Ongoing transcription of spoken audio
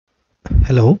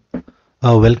Hello,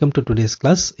 welcome to today's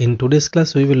class. In today's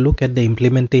class, we will look at the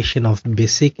implementation of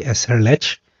basic SR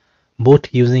latch,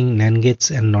 both using NAND gates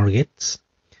and NOR gates.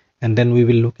 And then we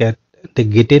will look at the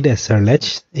gated SR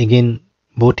latch, again,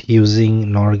 both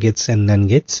using NOR gates and NAND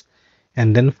gates.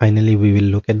 And then finally, we will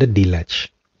look at the D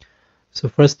latch. So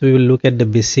first, we will look at the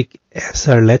basic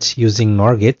SR latch using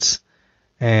NOR gates.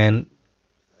 And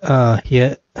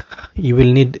here, you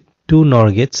will need two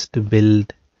NOR gates to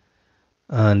build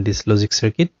this logic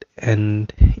circuit,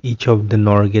 and each of the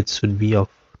NOR gates should be of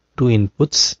two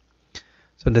inputs.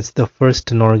 So that's the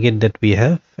first NOR gate that we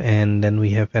have, and then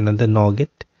we have another NOR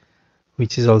gate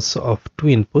which is also of two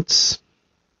inputs.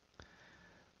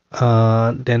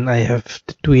 Then I have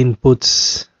the two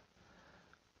inputs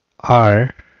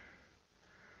R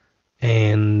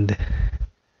and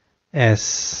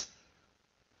S,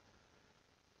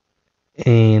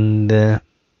 and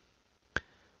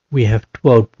we have two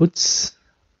outputs.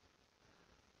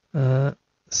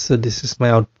 So this is my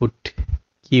output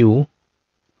Q,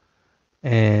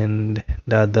 and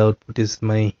the other output is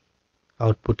my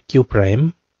output Q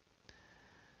prime,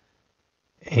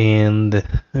 and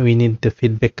we need the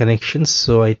feedback connections.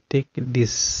 So I take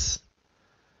this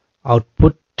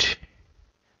output,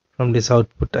 from this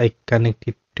output I connect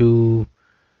it to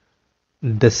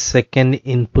the second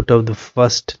input of the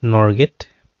first NOR gate,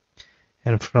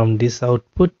 and from this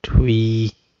output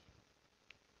we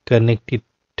connect it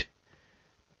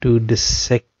to the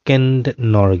second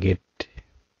NOR gate.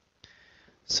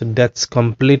 So that's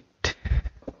complete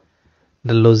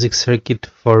the logic circuit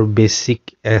for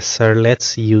basic SR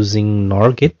latch using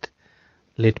NOR gate.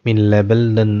 Let me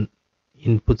label the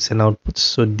inputs and outputs.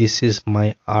 So this is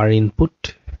my R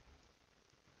input,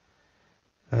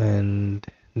 and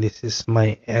this is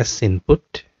my S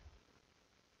input.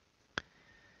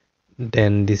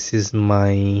 Then this is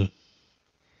my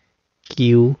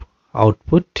Q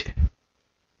output,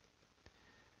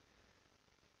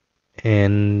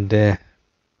 and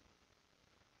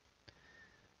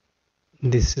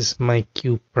this is my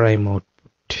Q prime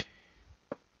output.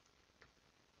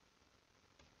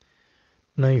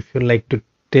 Now if you like to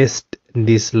test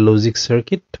this logic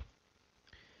circuit,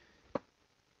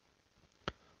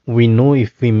 we know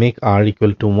if we make R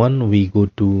equal to 1, we go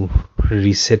to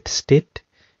reset state.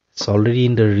 It's already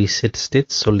in the reset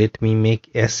state, so let me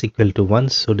make S equal to 1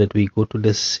 so that we go to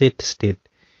the set state.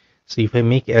 So if I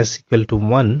make S equal to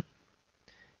 1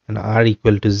 and R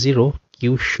equal to 0,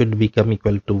 Q should become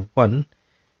equal to 1,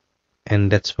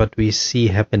 and that's what we see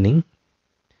happening.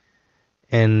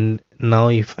 And now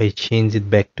if I change it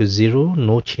back to 0,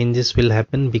 no changes will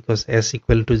happen, because S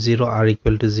equal to 0, R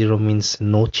equal to 0 means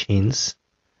no change.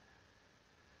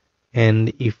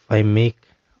 And if I make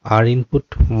R input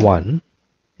 1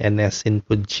 and S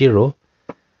input 0,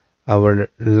 our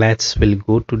latch will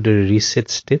go to the reset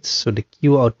state, so the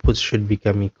Q output should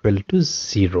become equal to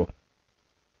 0.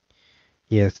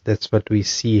 Yes, that's what we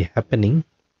see happening.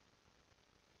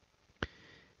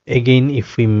 Again,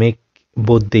 if we make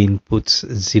both the inputs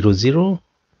 0, 0,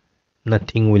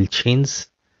 nothing will change.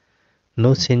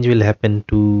 No change will happen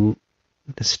to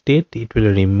the state. It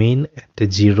will remain at the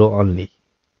 0 only.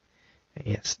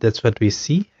 Yes, that's what we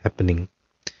see happening.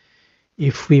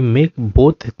 If we make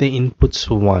both the inputs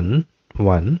 1,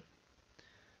 1,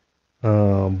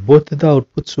 both the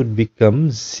outputs would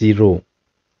become 0.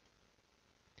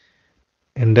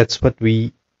 And that's what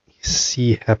we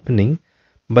see happening.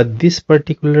 But this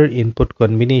particular input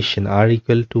combination, R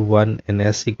equal to 1 and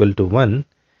S equal to 1,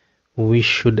 we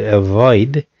should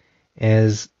avoid,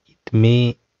 as it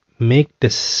may make the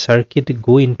circuit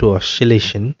go into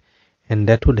oscillation, and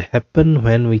that would happen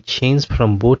when we change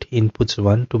from both inputs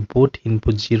 1 to both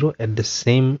input 0 at the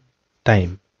same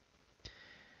time.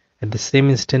 At the same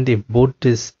instant, if both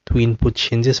these two input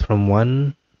changes from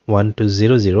 1, 1 to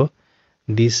 0, 0,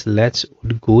 this latch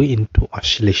would go into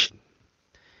oscillation.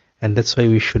 And that's why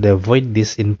we should avoid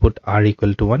this input R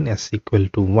equal to 1, S equal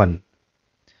to 1.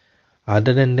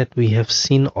 Other than that, we have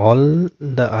seen all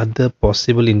the other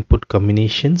possible input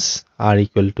combinations: R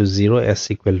equal to 0,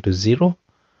 S equal to 0,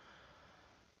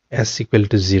 S equal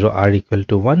to 0, R equal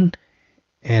to 1,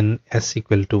 and S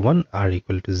equal to 1, R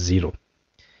equal to 0.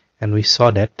 And we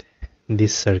saw that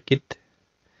this circuit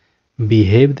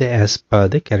behaved as per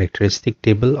the characteristic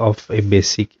table of a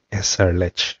basic SR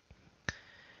latch.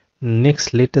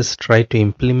 Next, let us try to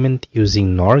implement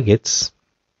using NOR gates.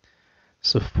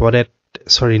 So for that,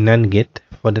 NAND gate.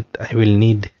 For that, I will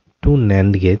need two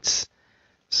NAND gates.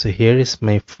 So here is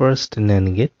my first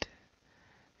NAND gate,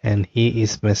 and here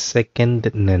is my second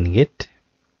NAND gate.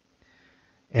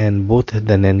 And both the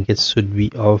NAND gates should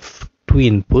be of two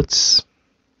inputs.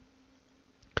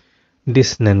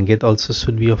 This NAND gate also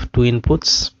should be of 2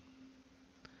 inputs.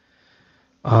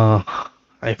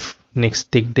 I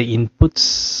next take the inputs.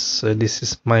 So this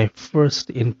is my first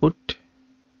input,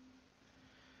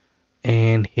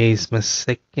 and here is my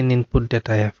second input that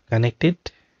I have connected,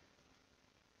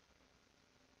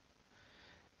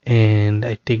 and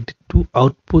I take the two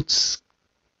outputs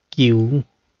Q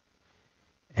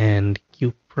and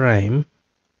Q prime,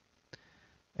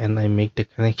 and I make the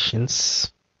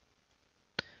connections.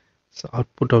 So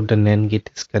output of the NAND gate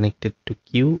is connected to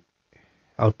Q,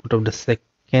 output of the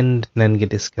second NAND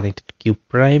gate is connected to Q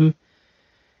prime,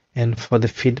 and for the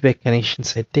feedback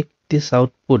connections I take this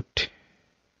output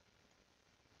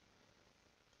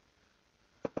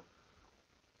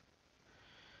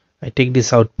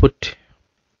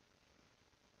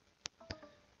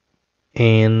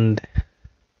and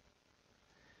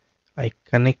I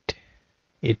connect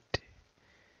it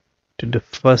to the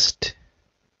first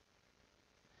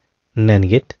NAND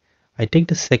gate. I take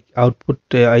the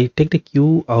I take the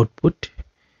Q output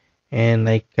and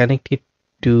I connect it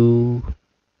to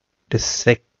the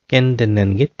second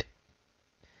NAND gate,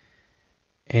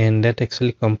 and that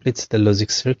actually completes the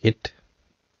logic circuit.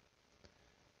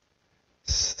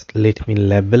 So let me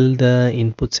label the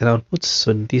inputs and outputs.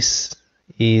 So this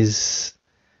is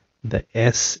the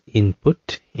S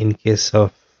input. In case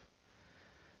of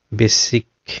basic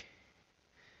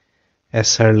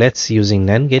SR Latch using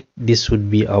NAND gate, this would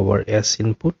be our S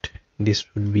input, this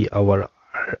would be our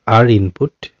R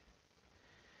input,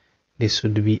 this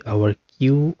would be our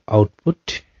Q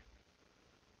output,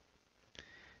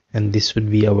 and this would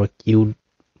be our Q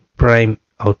prime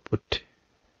output.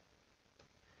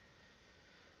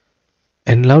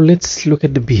 And now let's look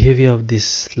at the behavior of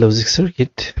this logic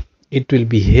circuit. It will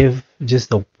behave just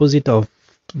the opposite of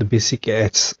the basic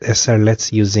SR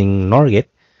Latch using NOR gate.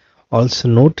 Also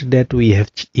note that we have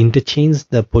interchanged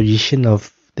the position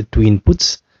of the two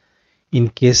inputs. In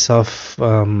case of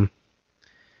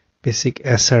basic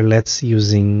SR Latch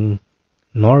using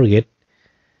NOR gate,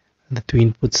 the two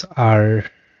inputs are,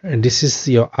 this is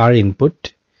your R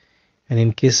input, and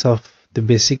in case of the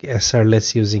basic SR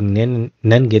Latch using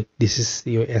NAND gate, this is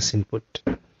your S input.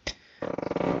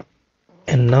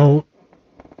 And now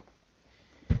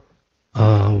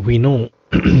we know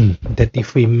that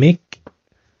if we make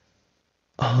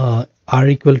R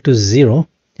equal to 0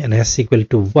 and S equal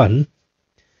to 1,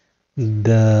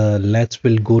 the latch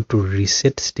will go to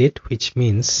reset state, which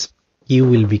means Q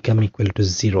will become equal to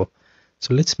 0.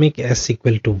 So let's make S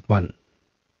equal to 1.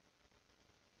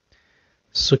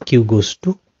 So Q goes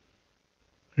to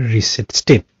reset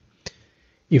state.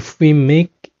 If we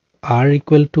make R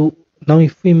equal to, now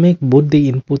if we make both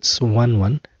the inputs 1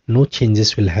 1, no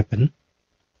changes will happen,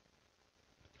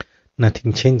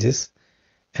 nothing changes.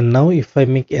 And now if I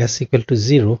make S equal to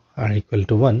 0, R equal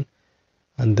to 1,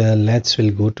 and the latch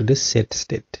will go to the set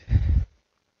state.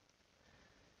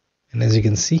 And as you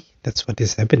can see, that's what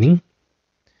is happening.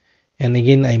 And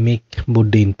again I make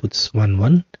both the inputs 1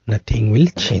 1, nothing will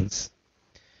change.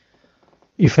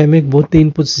 If I make both the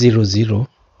inputs 0 0,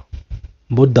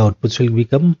 both the outputs will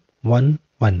become 1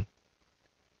 1.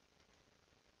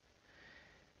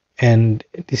 And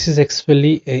this is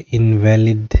actually an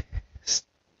invalid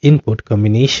input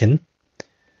combination,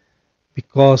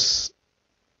 because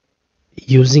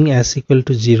using S equal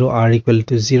to 0, R equal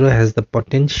to 0 has the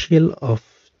potential of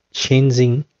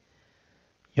changing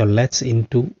your latch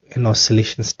into an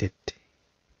oscillation state.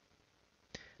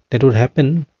 That would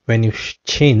happen when you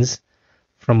change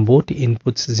from both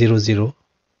inputs 0 0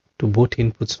 to both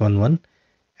inputs 1 1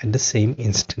 at the same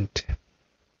instant.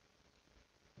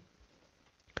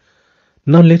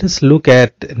 Now let us look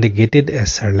at negated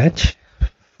SR Latch.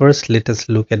 First, let us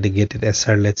look at the gated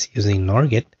SR Latch using NOR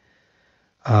gate.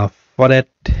 For that,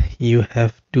 you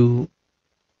have to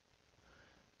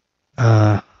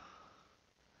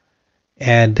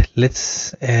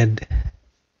let's add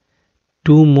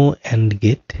 2 more AND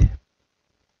gate.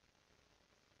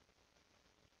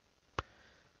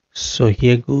 So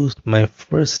here goes my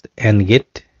first AND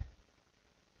gate,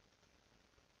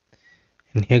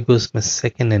 and here goes my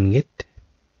second AND gate.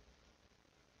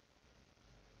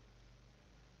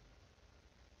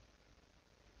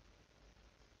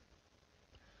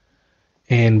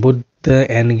 And both the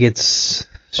AND gates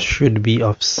should be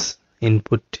of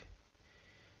input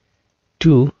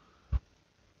 2.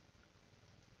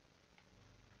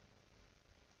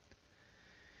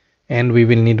 And we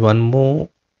will need one more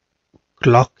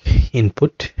clock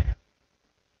input.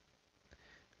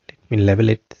 Let me label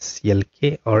it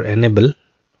CLK or enable,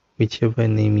 whichever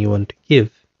name you want to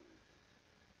give.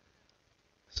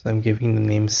 So I'm giving the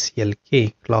name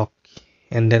CLK clock,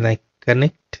 and then I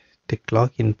connect the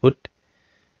clock input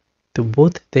to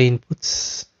both the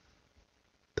inputs,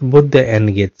 to both the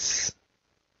AND gates.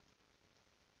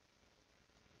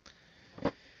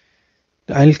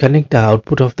 I'll connect the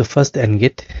output of the first AND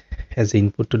gate as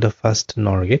input to the first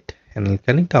NOR gate, and I'll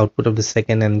connect the output of the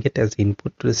second AND gate as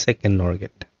input to the second NOR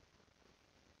gate.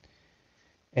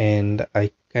 And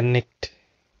I connect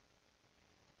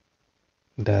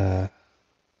the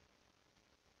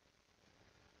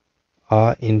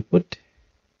R input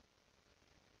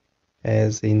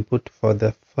as input for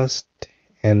the first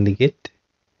AND gate,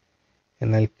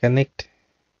 and I'll connect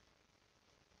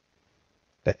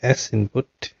the S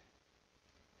input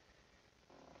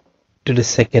to the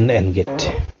second AND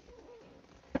gate,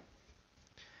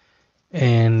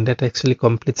 and that actually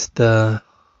completes the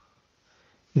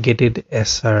gated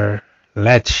SR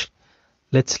latch.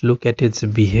 Let's look at its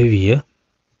behavior.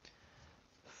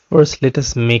 First, let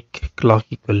us make clock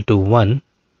equal to 1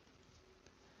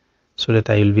 so that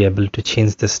I will be able to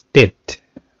change the state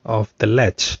of the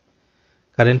latch.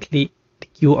 Currently the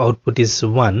Q output is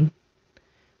 1,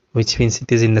 which means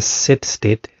it is in the set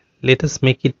state. Let us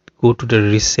make it go to the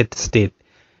reset state,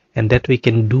 and that we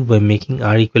can do by making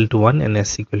R equal to 1 and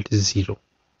S equal to 0.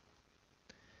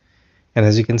 And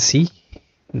as you can see,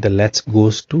 the latch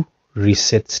goes to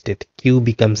reset state. Q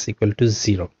becomes equal to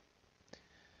 0.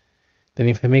 Then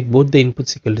if I make both the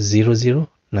inputs equal to 0, 0,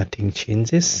 nothing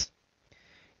changes.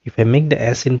 If I make the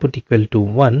S input equal to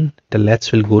 1, the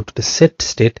latch will go to the set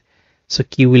state, so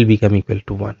Q will become equal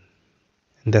to 1.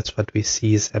 And that's what we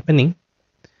see is happening.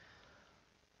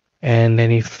 And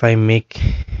then if I make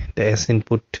the S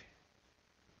input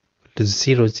to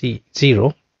 0,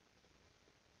 0,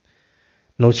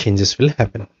 no changes will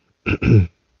happen.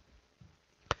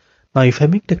 Now if I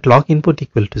make the clock input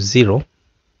equal to 0,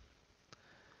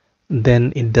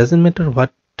 then it doesn't matter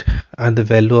what are the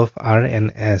value of R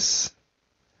and S.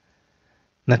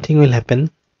 Nothing will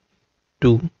happen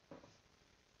to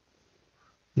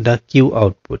the Q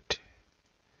output.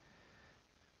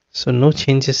 So no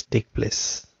changes take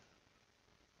place.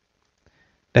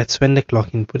 That's when the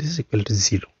clock input is equal to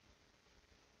 0.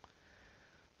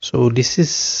 So this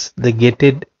is the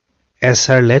gated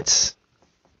SR latch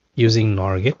using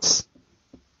NOR gates.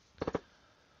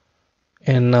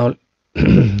 And now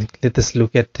let us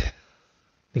look at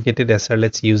the gated SR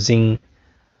latch using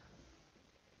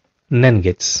NAND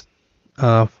gates.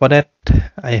 For that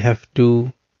I have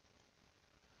to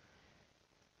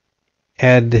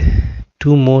add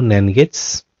 2 more NAND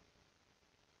gates.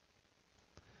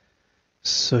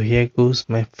 So here goes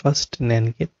my first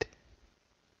NAND gate.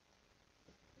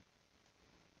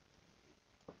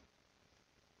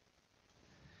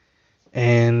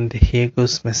 And here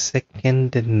goes my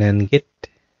second NAND gate.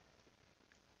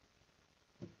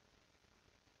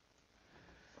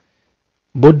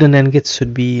 Both the NAND gates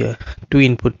should be 2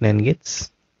 input NAND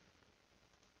gates.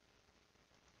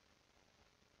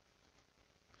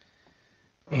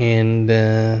 And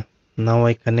now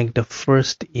I connect the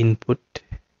first input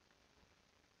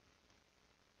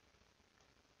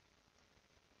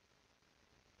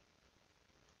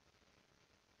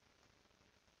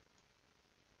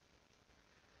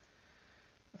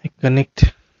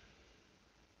connect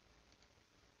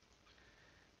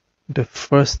the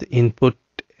first input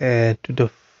to the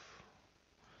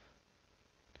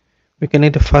we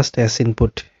connect the first S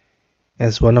input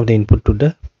as one of the input to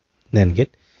the NAND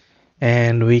gate,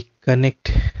 and we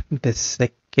connect the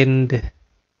second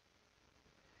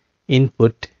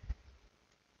input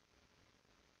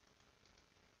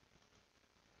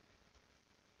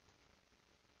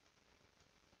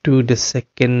to the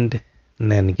second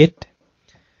NAND gate.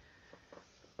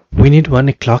 We need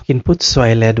one clock input, so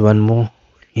I'll add one more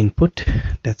input.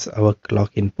 That's our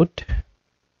clock input.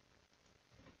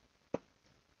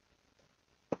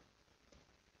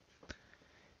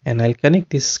 And I'll connect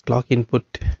this clock input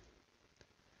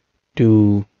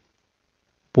to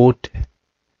both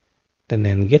the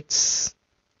NAND gates.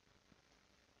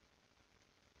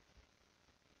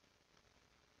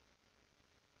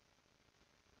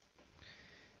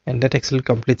 And that actually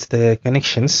completes the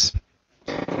connections.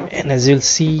 And as you'll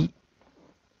see,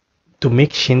 to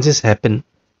make changes happen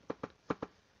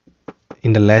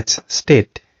in the latch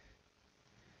state,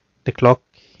 the clock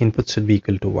input should be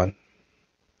equal to 1.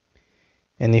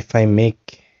 And if I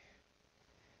make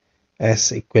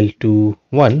S equal to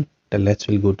 1, the latch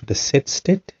will go to the set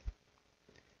state.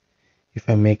 If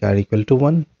I make R equal to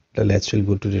 1, the latch will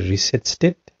go to the reset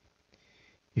state.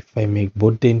 If I make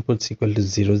both the inputs equal to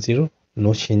 0, 0,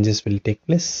 no changes will take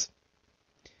place.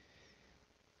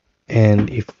 And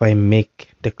if I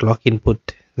make the clock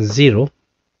input 0,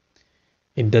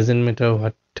 it doesn't matter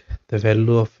what the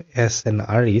value of S and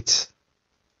R is,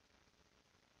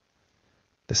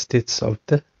 the states of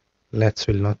the latch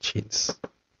will not change.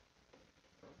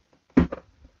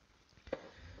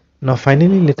 Now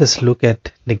finally, let us look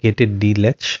at negated D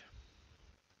latch.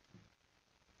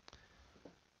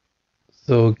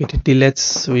 So negated D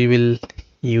latch, we will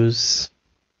use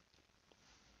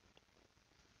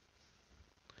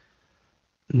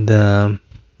the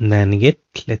NAND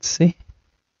gate, let's say.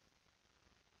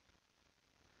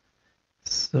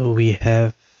 So we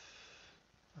have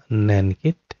a NAND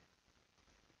gate,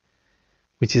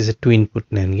 which is a 2-input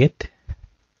NAND gate.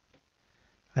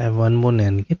 I have one more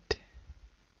NAND gate,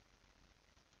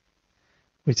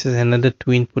 which is another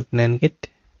 2-input NAND gate.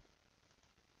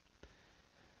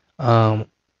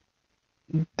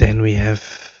 Then we have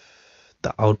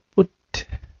the output.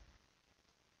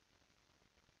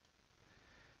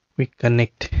 We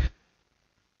connect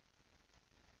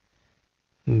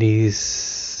these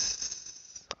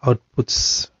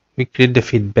outputs. We create the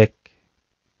feedback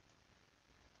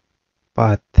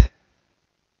path.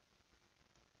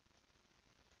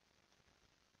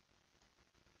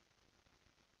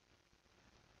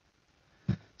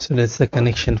 So that's the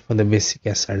connection for the basic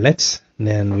SR latch.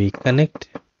 Then we connect.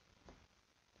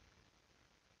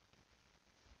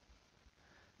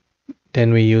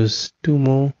 Then we use 2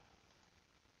 more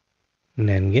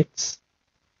NAND gates.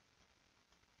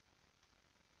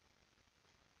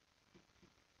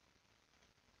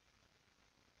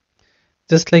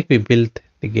 Just like we built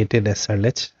the gated SR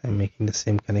latch, I'm making the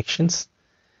same connections.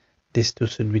 These two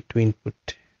should be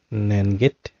 2-input NAND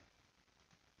gate.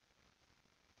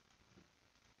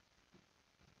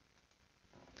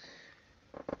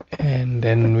 And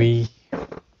then we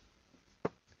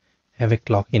have a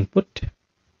clock input,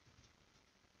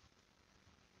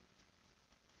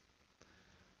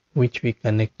 which we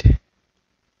connect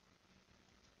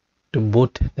to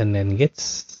both the NAND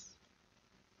gates.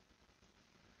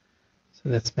 So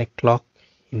that's my clock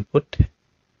input.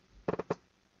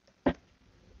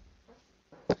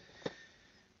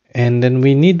 And then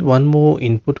we need one more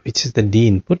input, which is the D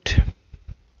input.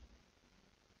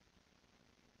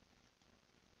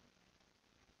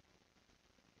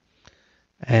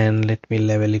 And let me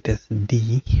label it as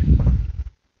D.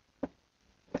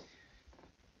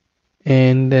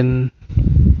 And then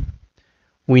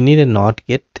we need a NOT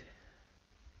gate.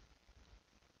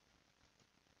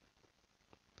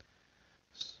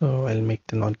 So I'll make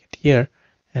the NOT gate here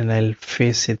and I'll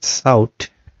face it south.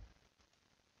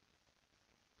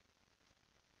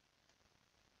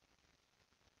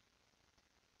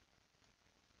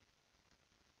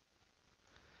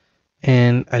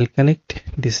 And I'll connect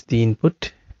this D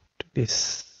input to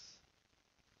this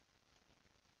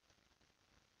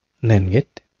NAND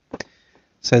gate.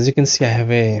 So as you can see, I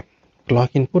have a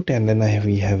clock input and then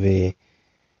we have a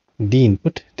D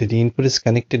input. The D input is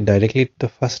connected directly to the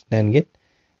first NAND gate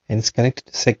and it's connected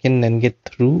to the second NAND gate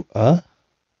through a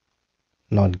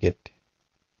NOT gate.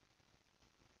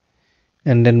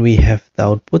 And then we have the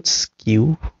outputs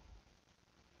Q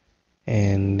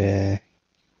and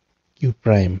Q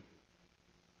prime.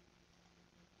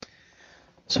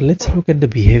 So let's look at the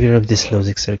behavior of this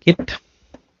logic circuit.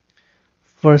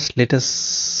 First, let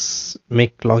us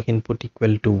make clock input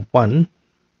equal to 1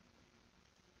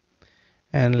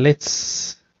 and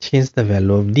let's change the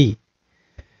value of D.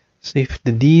 So if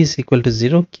the D is equal to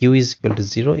 0, Q is equal to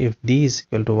 0. If D is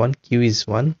equal to 1, Q is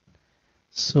 1.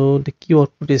 So the Q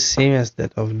output is same as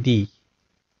that of D.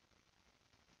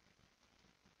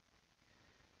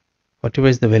 Whatever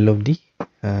is the value of D,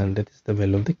 and that is the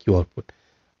value of the Q output.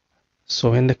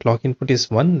 So when the clock input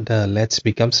is 1, the latch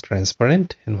becomes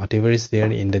transparent and whatever is there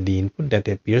in the D input, that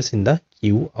appears in the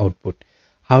Q output.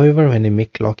 However, when I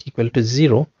make clock equal to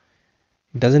 0,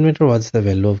 it doesn't matter what the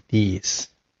value of D is.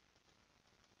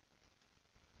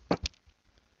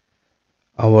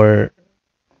 Our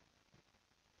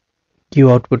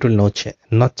Q output will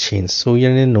not change. So we are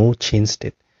in a no change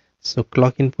state. So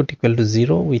clock input equal to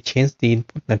 0, we change the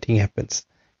input, nothing happens.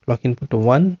 Clock input to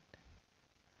 1,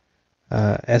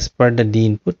 as per the D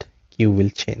input, Q will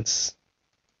change.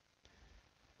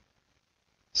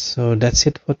 So that's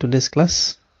it for today's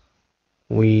class.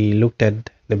 We looked at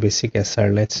the basic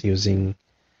SR latch using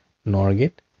NOR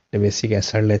gate, the basic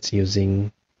SR latch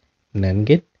using NAND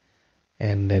gate,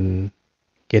 and then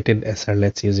gated SR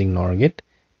latch using NOR gate,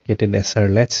 gated SR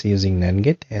latch using NAND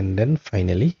gate, and then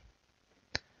finally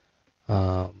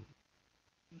the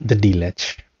D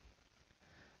latch.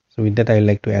 So with that, I would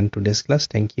like to end today's class.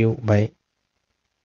 Thank you. Bye.